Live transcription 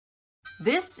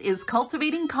This is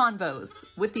Cultivating Convos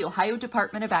with the Ohio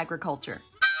Department of Agriculture.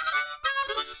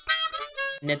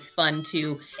 And it's fun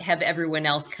to have everyone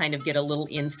else kind of get a little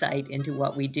insight into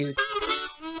what we do.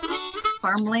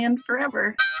 Farmland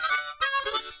forever.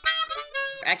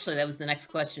 Actually, that was the next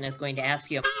question I was going to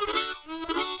ask you.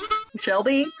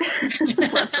 Shelby,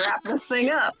 let's wrap this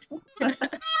thing up.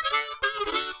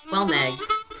 Well, Megs,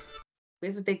 we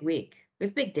have a big week. We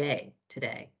have a big day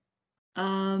today.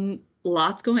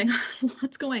 Lots going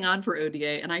on for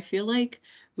ODA, and I feel like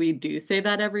we do say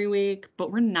that every week,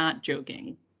 but we're not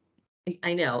joking.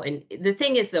 I know. And the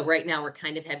thing is, though, right now we're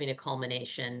kind of having a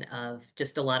culmination of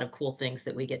just a lot of cool things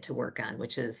that we get to work on,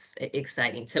 which is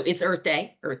exciting. So it's Earth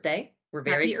Day. We're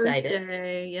very excited. Earth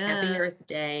Day, yes. Happy Earth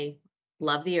Day.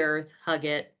 Love the earth. Hug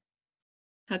it.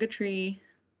 Hug a tree.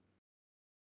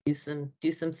 Do some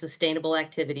sustainable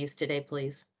activities today,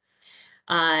 please.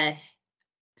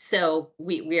 So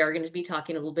we are going to be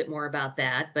talking a little bit more about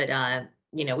that, but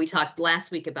we talked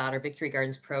last week about our Victory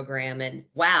Gardens program, and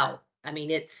wow, I mean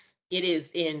it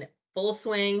is in full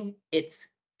swing. It's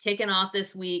kicking off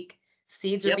this week.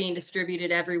 Seeds are being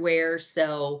distributed everywhere,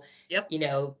 so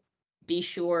be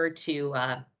sure to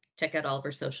check out all of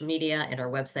our social media and our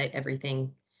website.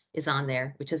 Everything is on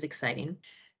there, which is exciting.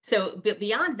 So, but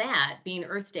beyond that, being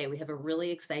Earth Day, we have a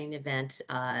really exciting event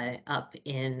up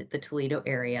in the Toledo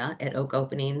area at Oak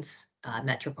Openings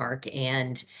Metro Park,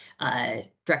 and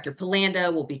Director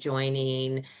Polanda will be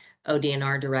joining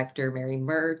ODNR Director Mary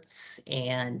Mertz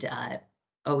and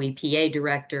OEPA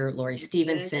Director Lori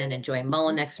Stevenson and Joy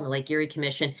Mullinex from the Lake Erie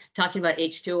Commission, talking about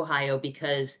H2 Ohio,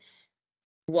 because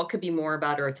what could be more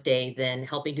about Earth Day than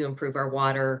helping to improve our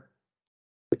water,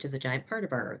 which is a giant part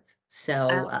of our Earth.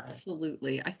 So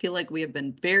absolutely. I feel like we have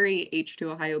been very H2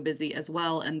 Ohio busy as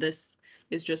well. And this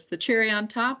is just the cherry on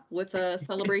top with a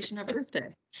celebration of Earth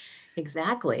Day.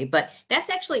 Exactly. But that's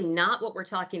actually not what we're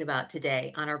talking about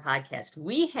today on our podcast.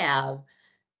 We have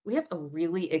a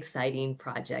really exciting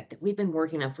project that we've been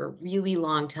working on for a really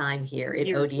long time here at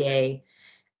ODA.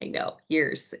 I know,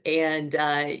 years. And,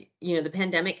 the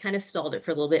pandemic kind of stalled it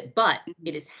for a little bit, but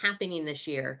it is happening this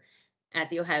year at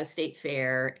the Ohio State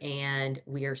Fair, and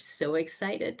we are so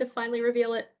excited to finally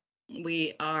reveal it.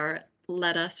 We are.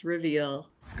 Let us reveal.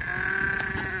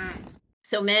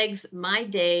 So, Megs, my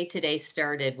day today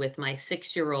started with my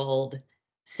 6-year-old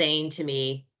saying to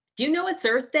me, "Do you know it's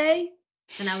Earth Day?"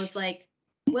 And I was like,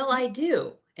 "Well, I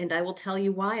do. And I will tell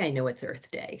you why I know it's Earth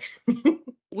Day."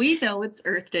 We know it's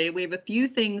Earth Day. We have a few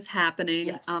things happening.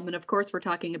 Yes. And of course, we're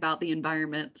talking about the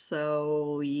environment.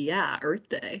 So yeah, Earth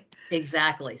Day.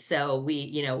 Exactly. So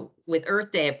we, with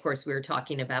Earth Day, of course, we were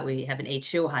talking about, we have an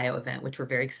H2 Ohio event, which we're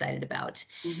very excited about.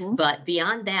 But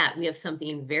beyond that, we have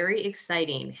something very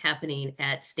exciting happening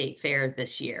at State Fair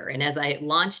this year. And as I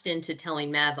launched into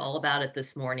telling Mav all about it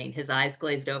this morning, his eyes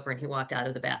glazed over and he walked out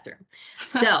of the bathroom.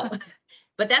 So,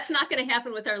 but that's not going to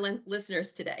happen with our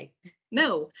listeners today.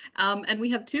 No. And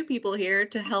we have two people here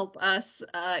to help us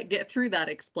get through that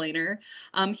explainer.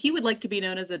 He would like to be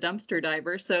known as a dumpster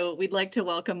diver, so we'd like to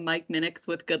welcome Mike Minix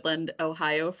with Goodland,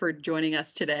 Ohio, for joining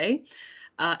us today.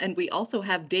 And we also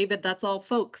have David, that's all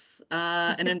folks,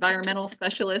 an environmental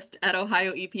specialist at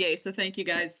Ohio EPA. So thank you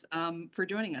guys for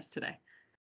joining us today.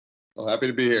 Well, happy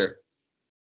to be here.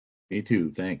 Me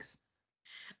too, thanks.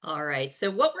 All right.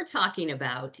 So what we're talking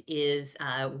about is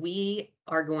we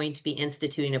are going to be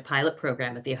instituting a pilot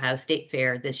program at the Ohio State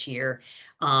Fair this year,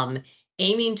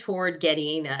 aiming toward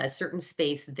getting a certain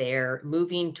space there,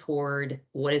 moving toward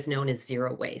what is known as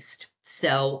zero waste.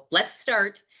 So let's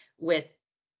start with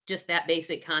just that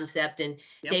basic concept. And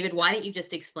David, why don't you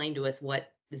just explain to us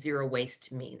what zero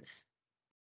waste means?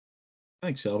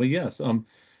 Thanks, Shelby. Yes.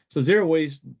 So zero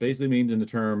waste basically means, in the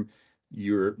term,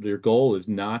 your goal is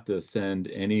not to send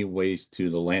any waste to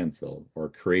the landfill or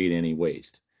create any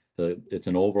waste. It's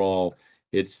an overall,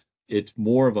 it's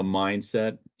more of a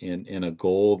mindset and a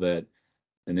goal that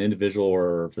an individual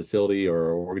or facility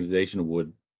or organization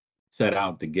would set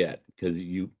out to get, because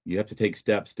you have to take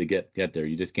steps to get there.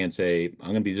 You just can't say,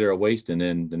 I'm going to be zero waste, and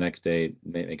then the next day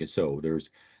make it so. There's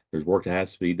work that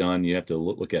has to be done. You have to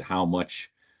look at how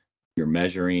much you're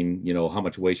measuring, how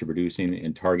much waste you're producing,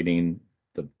 and targeting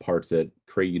the parts that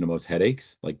create the most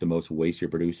headaches, like the most waste you're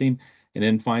producing, and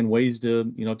then find ways to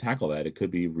tackle that. It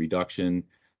could be reduction,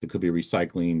 it could be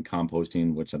recycling,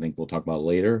 composting, which I think we'll talk about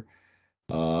later,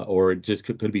 or it just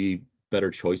could be better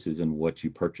choices in what you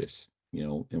purchase,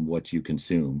 and what you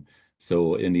consume.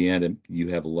 So in the end, you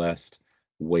have less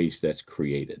waste that's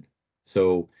created.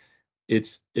 So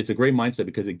it's a great mindset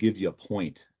because it gives you a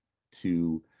point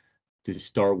to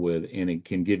start with, and it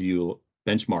can give you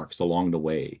benchmarks along the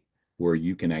way where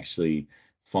you can actually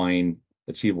find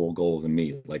achievable goals and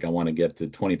meet. Like I want to get to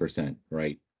 20%,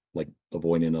 right? Like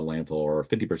avoiding the landfill, or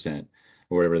 50%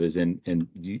 or whatever it is. And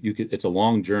you could, it's a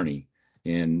long journey,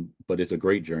 but it's a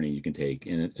great journey you can take.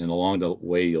 And along the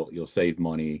way, you'll save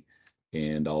money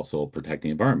and also protect the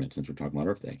environment, since we're talking about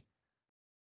Earth Day.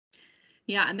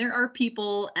 Yeah, and there are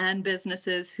people and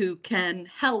businesses who can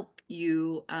help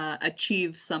you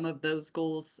achieve some of those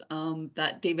goals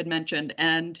that David mentioned.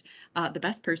 And the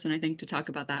best person, I think, to talk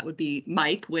about that would be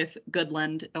Mike with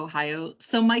Goodland, Ohio.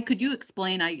 So, Mike, could you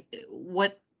explain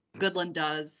what Goodland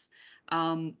does,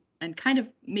 and kind of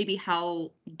maybe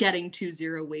how getting to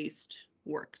zero waste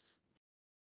works?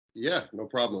 Yeah, no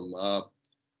problem.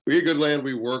 We at Goodland,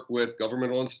 we work with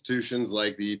governmental institutions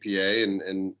like the EPA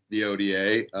and the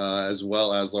ODA, as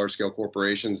well as large scale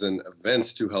corporations and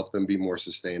events to help them be more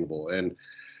sustainable. And,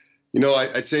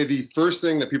 I'd say the first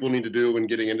thing that people need to do when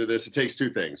getting into this, it takes two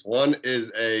things. One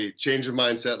is a change of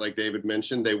mindset, like David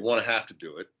mentioned, they want to have to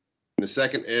do it. And the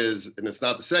second is, and it's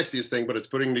not the sexiest thing, but it's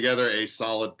putting together a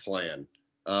solid plan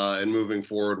and moving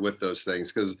forward with those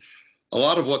things. Because a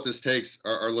lot of what this takes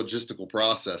are logistical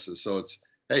processes. So it's,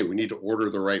 hey, we need to order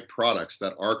the right products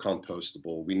that are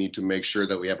compostable. We need to make sure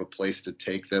that we have a place to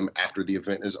take them after the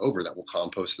event is over that will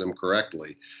compost them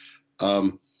correctly.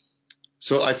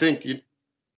 So I think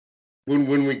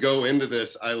when we go into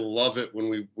this, I love it when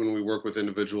we work with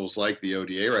individuals like the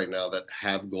ODA right now that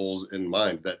have goals in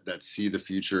mind, that see the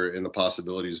future and the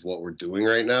possibilities of what we're doing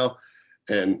right now.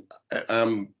 And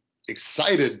I'm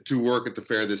excited to work at the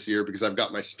fair this year because I've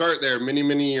got my start there many,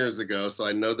 many years ago. So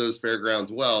I know those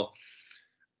fairgrounds well.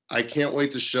 I can't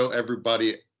wait to show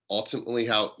everybody ultimately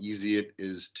how easy it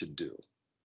is to do.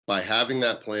 By having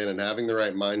that plan and having the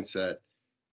right mindset,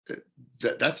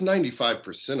 that's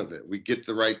 95% of it. We get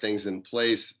the right things in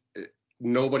place.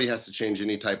 Nobody has to change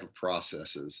any type of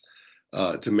processes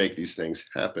to make these things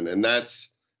happen. And that's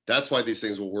why these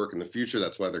things will work in the future.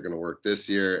 That's why they're going to work this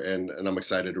year. And I'm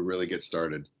excited to really get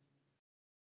started.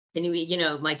 And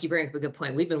Mike, you bring up a good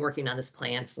point. We've been working on this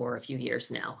plan for a few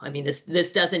years now. I mean,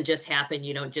 this doesn't just happen.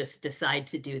 You don't just decide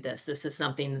to do this. This is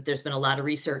something that there's been a lot of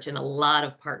research and a lot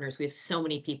of partners. We have so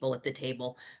many people at the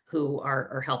table who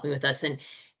are helping with us. And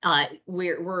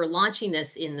we're launching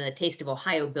this in the Taste of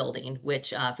Ohio building,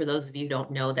 which for those of you who don't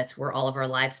know, that's where all of our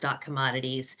livestock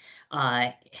commodities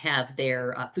have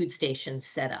their food stations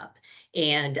set up.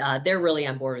 And they're really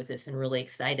on board with this and really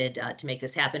excited to make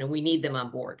this happen. And we need them on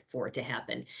board for it to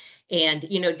happen. And,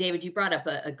 David, you brought up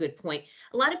a good point.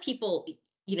 A lot of people,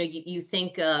 you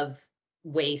think of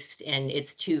waste and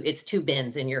it's two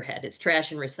bins in your head. It's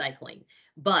trash and recycling.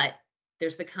 But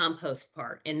there's the compost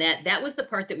part. And that was the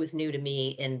part that was new to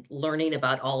me in learning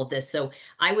about all of this. So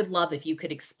I would love if you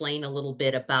could explain a little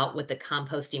bit about what the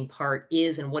composting part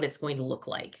is and what it's going to look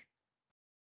like.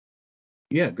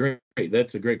 Yeah, great.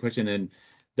 That's a great question. And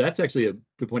that's actually a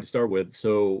good point to start with.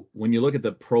 So when you look at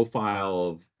the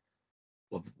profile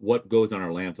of what goes on our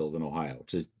landfills in Ohio,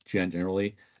 just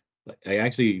generally,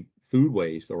 food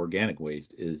waste or organic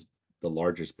waste is the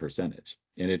largest percentage.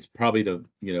 And it's probably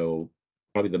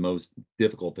probably the most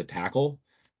difficult to tackle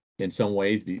in some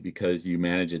ways because you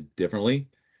manage it differently.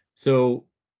 So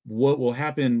what will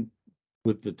happen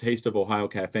with the Taste of Ohio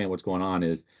Cafe and what's going on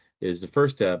is the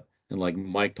first step, and like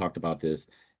Mike talked about this,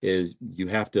 is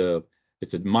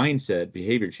it's a mindset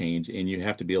behavior change, and you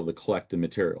have to be able to collect the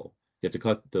material. You have to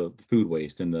collect the food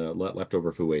waste and the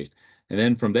leftover food waste. And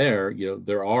then from there,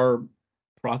 there are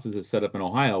processes set up in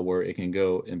Ohio where it can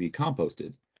go and be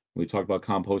composted. We talked about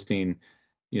composting.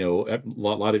 A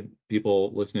lot of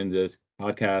people listening to this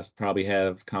podcast probably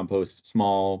have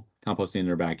small composting in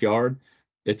their backyard.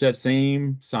 It's that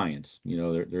same science.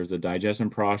 There's a digestion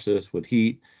process with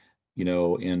heat,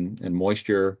 and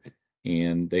moisture,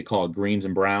 and they call it greens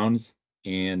and browns.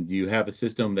 And you have a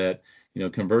system that,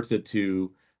 converts it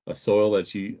to a soil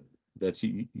that's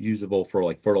usable for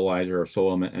like fertilizer or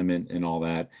soil amendment and all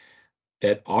that.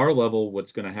 At our level,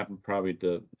 what's going to happen probably at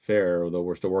the fair, although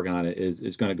we're still working on it,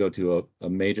 is going to go to a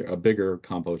bigger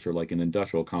composter, like an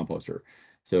industrial composter.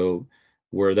 So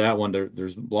where that one,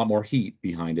 there's a lot more heat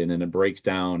behind it, and it breaks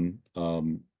down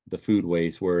the food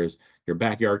waste. Whereas your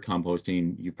backyard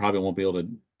composting, you probably won't be able to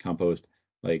compost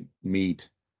like meat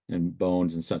and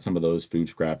bones and some of those food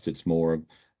scraps. It's more of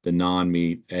the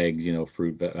non-meat, eggs,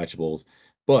 fruit, vegetables.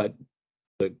 But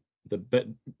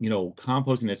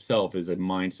composting itself is a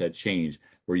mindset change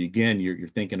where you're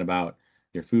thinking about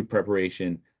your food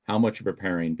preparation, how much you're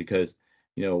preparing, because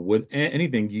with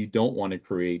anything, you don't want to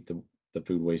create the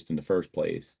food waste in the first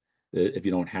place. If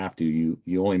you don't have to,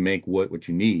 you only make what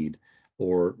you need,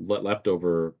 or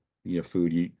leftover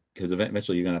food, because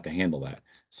eventually you're gonna have to handle that.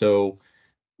 So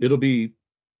it'll be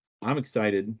I'm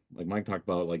excited, like Mike talked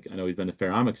about, like I know he's been to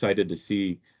fair. I'm excited to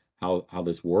see how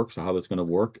this works, how that's going to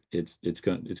work. It's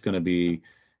going to be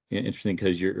interesting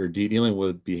because you're dealing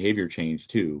with behavior change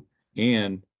too,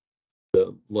 and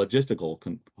the logistical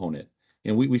component.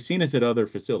 And we've seen this at other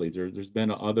facilities. There's been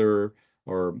other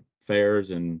or fairs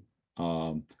and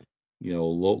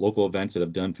local events that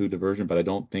have done food diversion, but I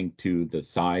don't think to the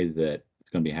size that it's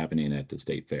going to be happening at the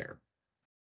state fair.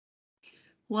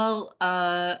 Well,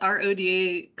 our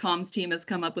ODA comms team has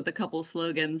come up with a couple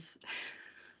slogans,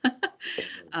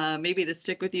 maybe to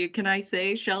stick with you. Can I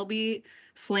say, Shelby,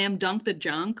 slam dunk the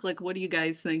junk? Like, what do you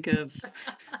guys think of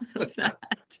that?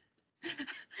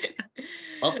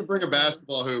 I'll have to bring a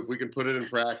basketball hoop. We can put it in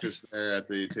practice there at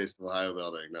the Taste of Ohio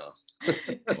building. No.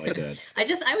 Like that.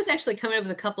 I was actually coming up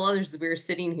with a couple others as we were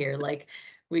sitting here. Like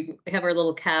we have our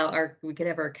little cow, we could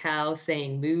have our cow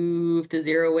saying move to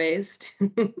zero waste.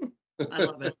 I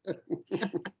love it.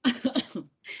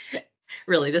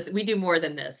 Really, we do more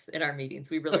than this in our meetings.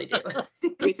 We really do.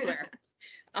 We swear.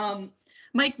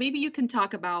 Mike, maybe you can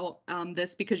talk about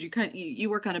this because you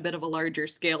work on a bit of a larger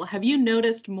scale. Have you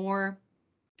noticed more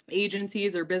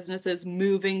agencies or businesses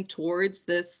moving towards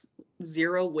this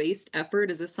zero waste effort?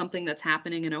 Is this something that's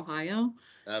happening in Ohio?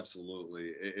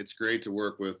 Absolutely. It's great to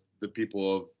work with the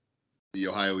people of the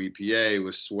Ohio EPA,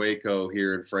 with SWACO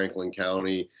here in Franklin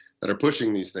County, that are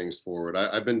pushing these things forward.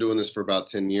 I've been doing this for about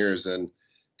 10 years, and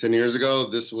 10 years ago,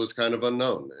 this was kind of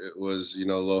unknown. It was,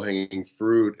 low-hanging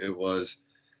fruit. It was,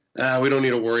 we don't need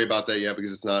to worry about that yet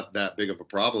because it's not that big of a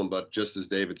problem. But just as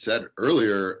David said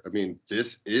earlier, I mean,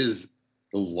 this is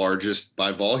the largest by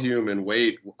volume and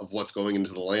weight of what's going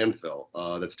into the landfill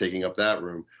that's taking up that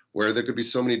room, where there could be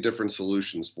so many different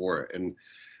solutions for it. And,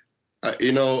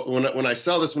 when I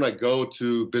sell this, when I go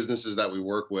to businesses that we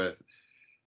work with,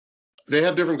 they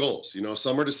have different goals.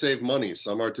 Some are to save money,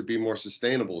 some are to be more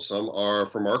sustainable, some are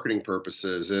for marketing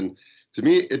purposes. And to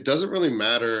me, it doesn't really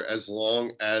matter as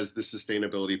long as the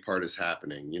sustainability part is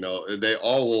happening. They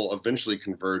all will eventually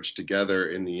converge together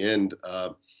in the end.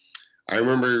 I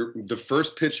remember the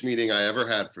first pitch meeting I ever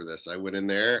had for this. I went in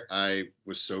there, I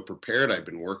was so prepared. I'd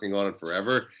been working on it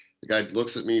forever. The guy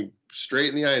looks at me straight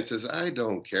in the eye and says, "I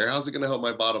don't care. How's it going to help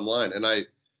my bottom line?" And I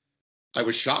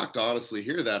was shocked, honestly,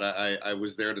 hear that. I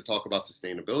was there to talk about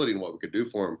sustainability and what we could do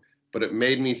for him, but it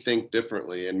made me think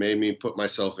differently and made me put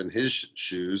myself in his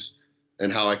shoes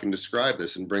and how I can describe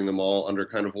this and bring them all under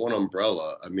kind of one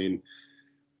umbrella. I mean,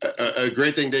 a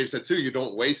great thing Dave said too, you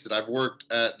don't waste it. I've worked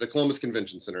at the Columbus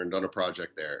Convention Center and done a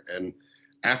project there. And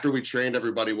after we trained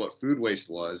everybody what food waste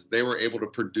was, they were able to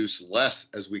produce less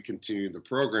as we continued the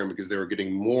program because they were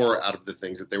getting more out of the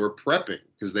things that they were prepping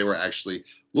because they were actually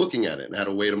looking at it and had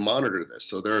a way to monitor this.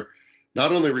 So they're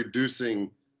not only reducing,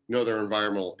 their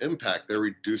environmental impact, they're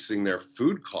reducing their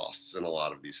food costs in a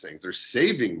lot of these things. They're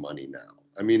saving money now.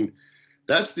 I mean,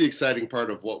 that's the exciting part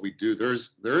of what we do. There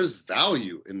is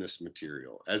value in this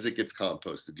material as it gets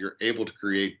composted. You're able to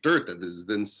create dirt that is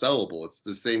then sellable. It's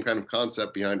the same kind of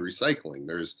concept behind recycling.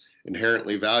 There's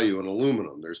inherently value in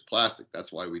aluminum. There's plastic.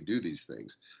 That's why we do these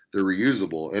things. They're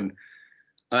reusable. And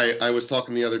I was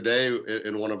talking the other day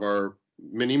in one of our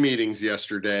mini meetings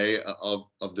yesterday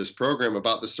of this program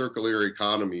about the circular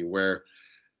economy, where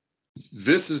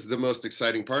this is the most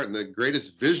exciting part and the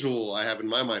greatest visual I have in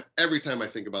my mind every time I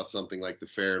think about something like the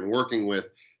fair and working with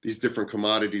these different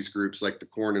commodities groups like the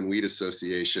Corn and Wheat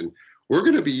Association. We're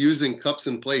going to be using cups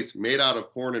and plates made out of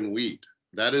corn and wheat.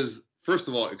 That is, first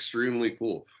of all, extremely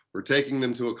cool. We're taking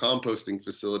them to a composting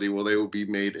facility where they will be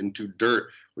made into dirt,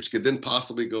 which could then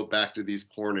possibly go back to these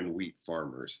corn and wheat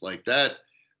farmers. Like, that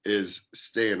is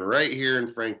staying right here in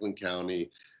Franklin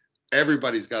County.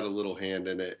 Everybody's got a little hand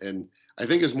in it. And I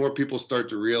think as more people start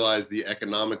to realize the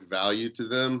economic value to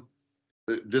them,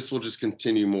 this will just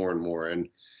continue more and more. And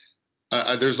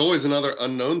there's always another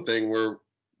unknown thing where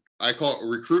I call it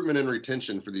recruitment and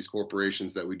retention for these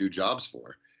corporations that we do jobs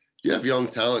for. You have young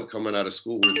talent coming out of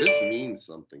school where this means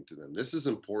something to them. This is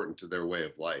important to their way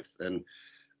of life. And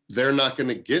they're not going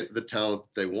to get the talent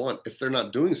they want if they're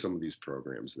not doing some of these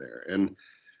programs there. And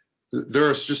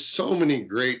there's just so many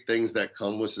great things that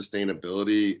come with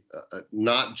sustainability,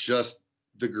 not just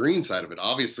the green side of it.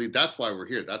 Obviously, that's why we're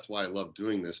here. That's why I love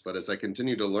doing this. But as I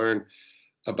continue to learn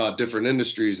about different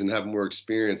industries and have more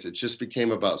experience, it just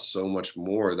became about so much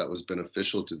more that was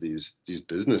beneficial to these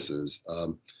businesses.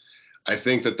 I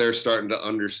think that they're starting to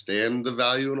understand the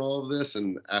value in all of this.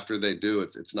 And after they do,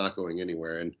 it's not going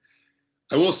anywhere. And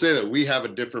I will say that we have a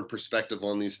different perspective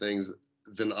on these things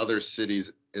than other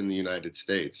cities in the United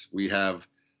States. We have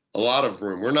a lot of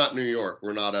room. We're not New York.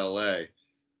 We're not LA.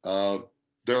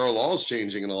 there are laws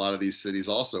changing in a lot of these cities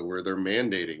also where they're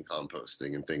mandating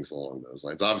composting and things along those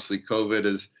lines. Obviously, COVID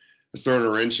has thrown a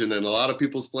wrench in a lot of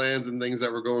people's plans and things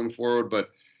that were going forward, but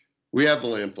we have the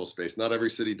landfill space. Not every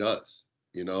city does,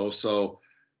 you know, so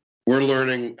we're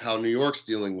learning how New York's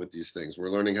dealing with these things. We're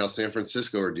learning how San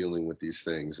Francisco are dealing with these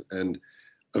things. And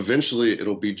eventually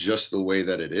it'll be just the way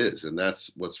that it is. And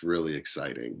that's what's really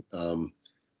exciting.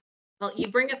 Well,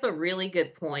 you bring up a really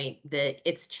good point that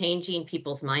it's changing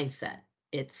people's mindset.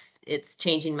 It's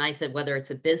changing mindset, whether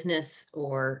it's a business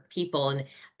or people. And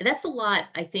that's a lot,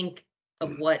 I think,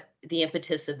 of what the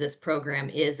impetus of this program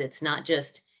is. It's not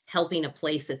just helping a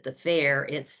place at the fair.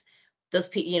 It's those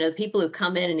people, the people who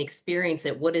come in and experience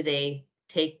it. What do they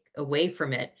take away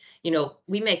from it?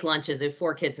 We make lunches. There are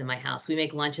 4 kids in my house. We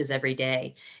make lunches every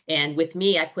day. And with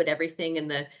me, I put everything in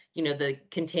the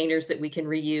containers that we can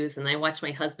reuse. And I watch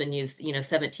my husband use,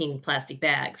 17 plastic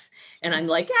bags. And I'm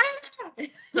like, ah!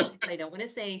 I don't want to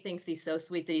say anything because he's so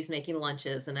sweet that he's making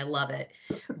lunches and I love it.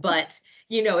 But,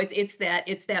 it's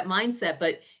that mindset.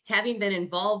 But having been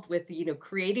involved with,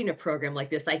 creating a program like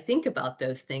this, I think about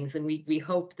those things. And we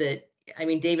hope that, I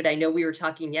mean, David, I know we were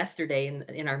talking yesterday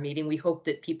in our meeting, we hope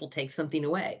that people take something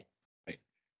away. Right.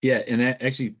 Yeah. And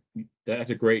actually,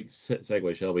 that's a great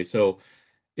segue, Shelby. So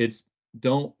it's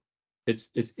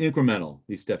incremental,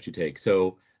 these steps you take.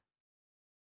 So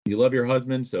you love your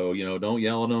husband, so don't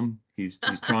yell at him. He's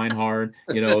trying hard.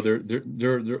 There'll Brian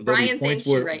be points thanks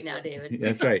where you right now, David.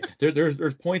 that's right.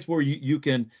 There's points where you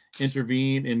can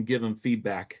intervene and give him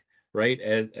feedback, right,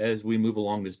 as we move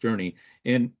along this journey.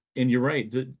 And you're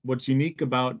right. What's unique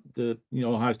about the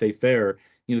Ohio State Fair,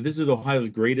 this is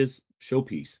Ohio's greatest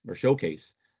showpiece or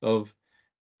showcase of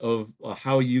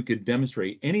how you could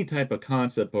demonstrate any type of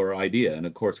concept or idea. And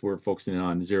of course, we're focusing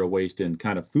on zero waste and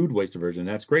kind of food waste diversion.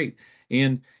 That's great.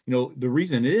 And, the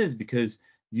reason is because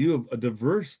you have a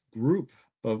diverse group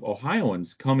of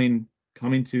Ohioans coming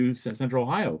to Central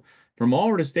Ohio from all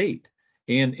over the state.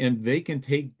 And they can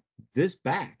take these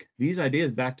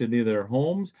ideas back to either their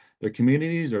homes, their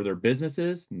communities, or their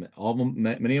businesses. All of them,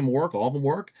 many of them work, all of them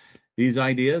work. These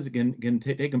ideas can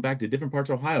take them back to different parts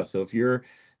of Ohio. So if you're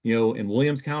in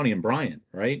Williams County in Bryant,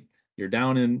 right? You're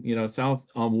down in, South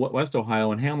West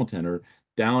Ohio in Hamilton, or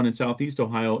down in Southeast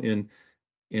Ohio in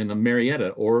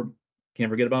Marietta, or can't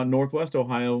forget about Northwest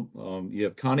Ohio. You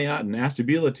have Conneaut and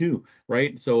Ashtabula too,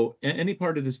 right? So any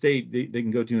part of the state they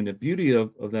can go to. And the beauty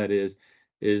of that is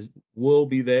we'll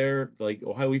be there, like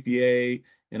Ohio EPA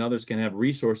and others can have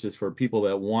resources for people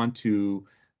that want to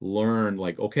learn,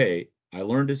 like, okay, I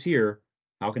learned this here.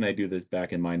 How can I do this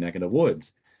back in my neck of the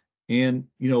woods? And,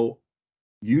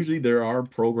 usually there are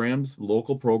programs,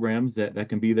 local programs that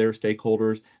can be there,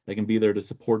 stakeholders that can be there to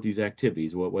support these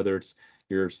activities, whether it's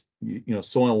your,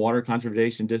 soil and water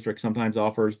conservation district sometimes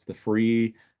offers the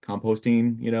free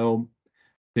composting,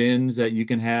 bins that you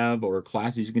can have, or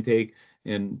classes you can take.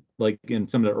 And like in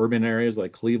some of the urban areas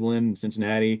like Cleveland and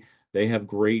Cincinnati, they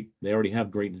already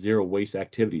have great zero waste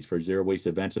activities for zero waste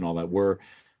events and all that, where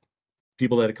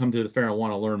people that come to the fair and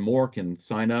want to learn more can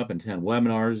sign up and attend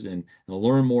webinars and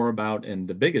learn more about. And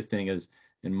the biggest thing is,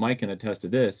 and Mike can attest to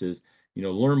this, is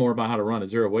learn more about how to run a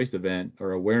zero waste event,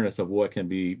 or awareness of what can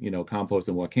be compost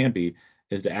and what can't be,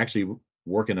 is to actually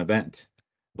work an event,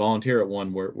 volunteer at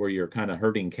one where you're kind of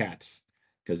herding cats,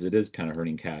 because it is kind of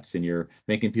herding cats, and you're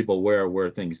making people aware of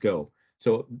where things go.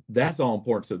 So that's all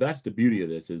important. So that's the beauty of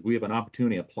this, is we have an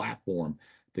opportunity, a platform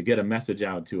to get a message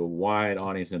out to a wide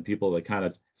audience, and people that kind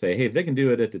of say, hey, if they can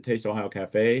do it at the Taste Ohio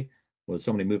Cafe with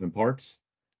so many moving parts,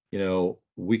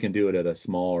 we can do it at a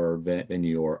smaller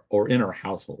venue or in our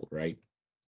household, right?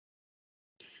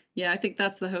 Yeah, I think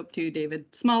that's the hope too, David.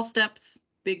 Small steps,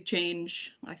 big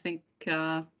change. I think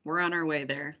we're on our way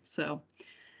there. So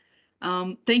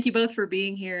thank you both for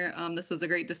being here. This was a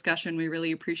great discussion. We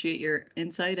really appreciate your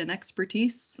insight and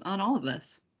expertise on all of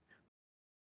this.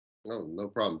 Oh, no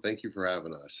problem. Thank you for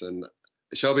having us. And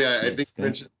Shelby, I think you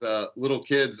mentioned little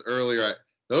kids earlier.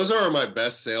 Those are my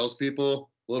best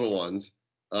salespeople, little ones.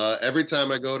 Every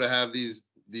time I go to have these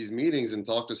meetings and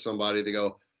talk to somebody, they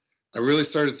go, I really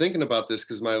started thinking about this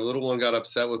because my little one got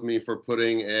upset with me for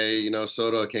putting a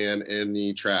soda can in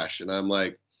the trash. And I'm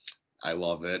like, I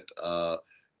love it.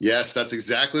 Yes, that's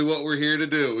exactly what we're here to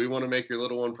do. We want to make your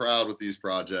little one proud with these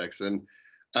projects. And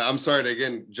I'm sorry to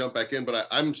again jump back in, but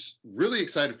I'm really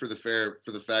excited for the fair,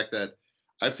 for the fact that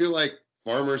I feel like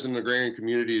farmers and agrarian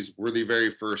communities were the very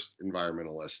first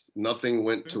environmentalists. Nothing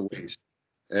went to waste.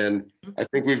 And I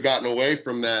think we've gotten away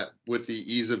from that with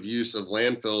the ease of use of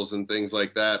landfills and things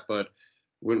like that. But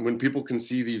when people can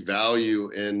see the value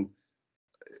in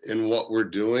in what we're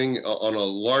doing on a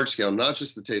large scale, not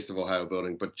just the Taste of Ohio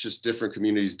building, but just different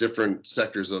communities, different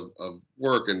sectors of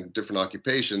work and different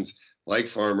occupations like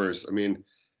farmers. I mean,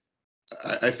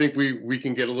 I think we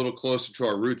can get a little closer to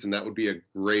our roots, and that would be a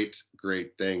great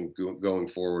thing going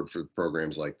forward for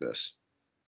programs like this.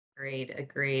 Great,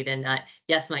 agreed. And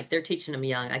yes, Mike, they're teaching them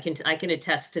young. I can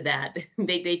attest to that.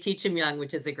 They teach them young,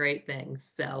 which is a great thing.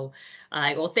 So,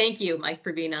 well, thank you, Mike,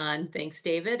 for being on. Thanks,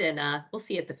 David, and we'll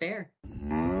see you at the fair.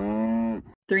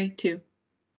 3, 2,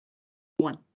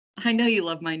 1. I know you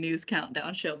love my news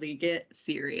countdown, Shelby. Get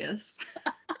serious.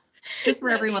 Just for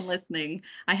everyone listening,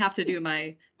 I have to do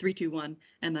my 3, 2, 1,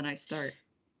 and then I start.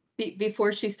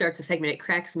 Before she starts a segment, it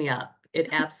cracks me up. It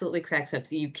absolutely cracks up.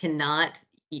 So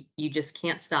you just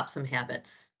can't stop some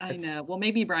habits. I know. Well,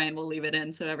 maybe Brian will leave it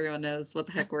in so everyone knows what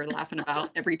the heck we're laughing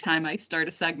about every time I start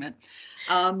a segment.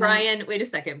 Brian, wait a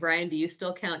second. Brian, do you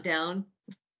still count down?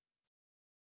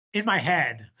 In my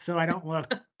head, so I don't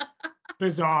look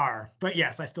bizarre. But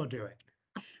yes, I still do it.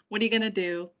 What are you going to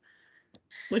do?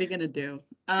 What are you going to do?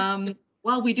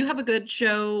 Well, we do have a good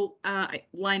show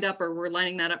lined up, or we're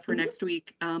lining that up for next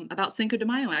week about Cinco de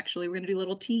Mayo, actually. We're going to do a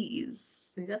little tease.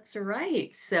 That's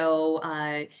right. So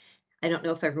I don't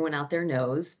know if everyone out there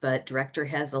knows, but Director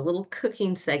has a little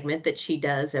cooking segment that she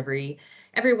does every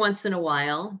once in a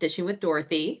while, Dishing with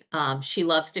Dorothy. She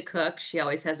loves to cook. She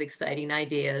always has exciting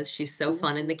ideas. She's so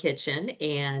fun in the kitchen,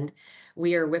 and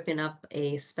we are whipping up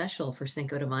a special for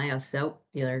Cinco de Mayo. So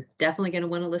you're definitely going to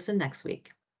want to listen next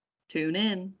week. Tune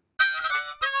in.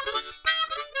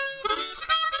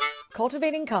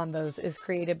 Cultivating Convos is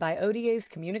created by ODA's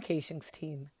communications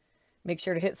team. Make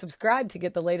sure to hit subscribe to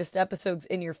get the latest episodes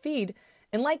in your feed,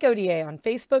 and like ODA on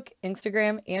Facebook,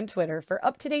 Instagram, and Twitter for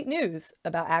up-to-date news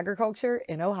about agriculture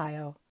in Ohio.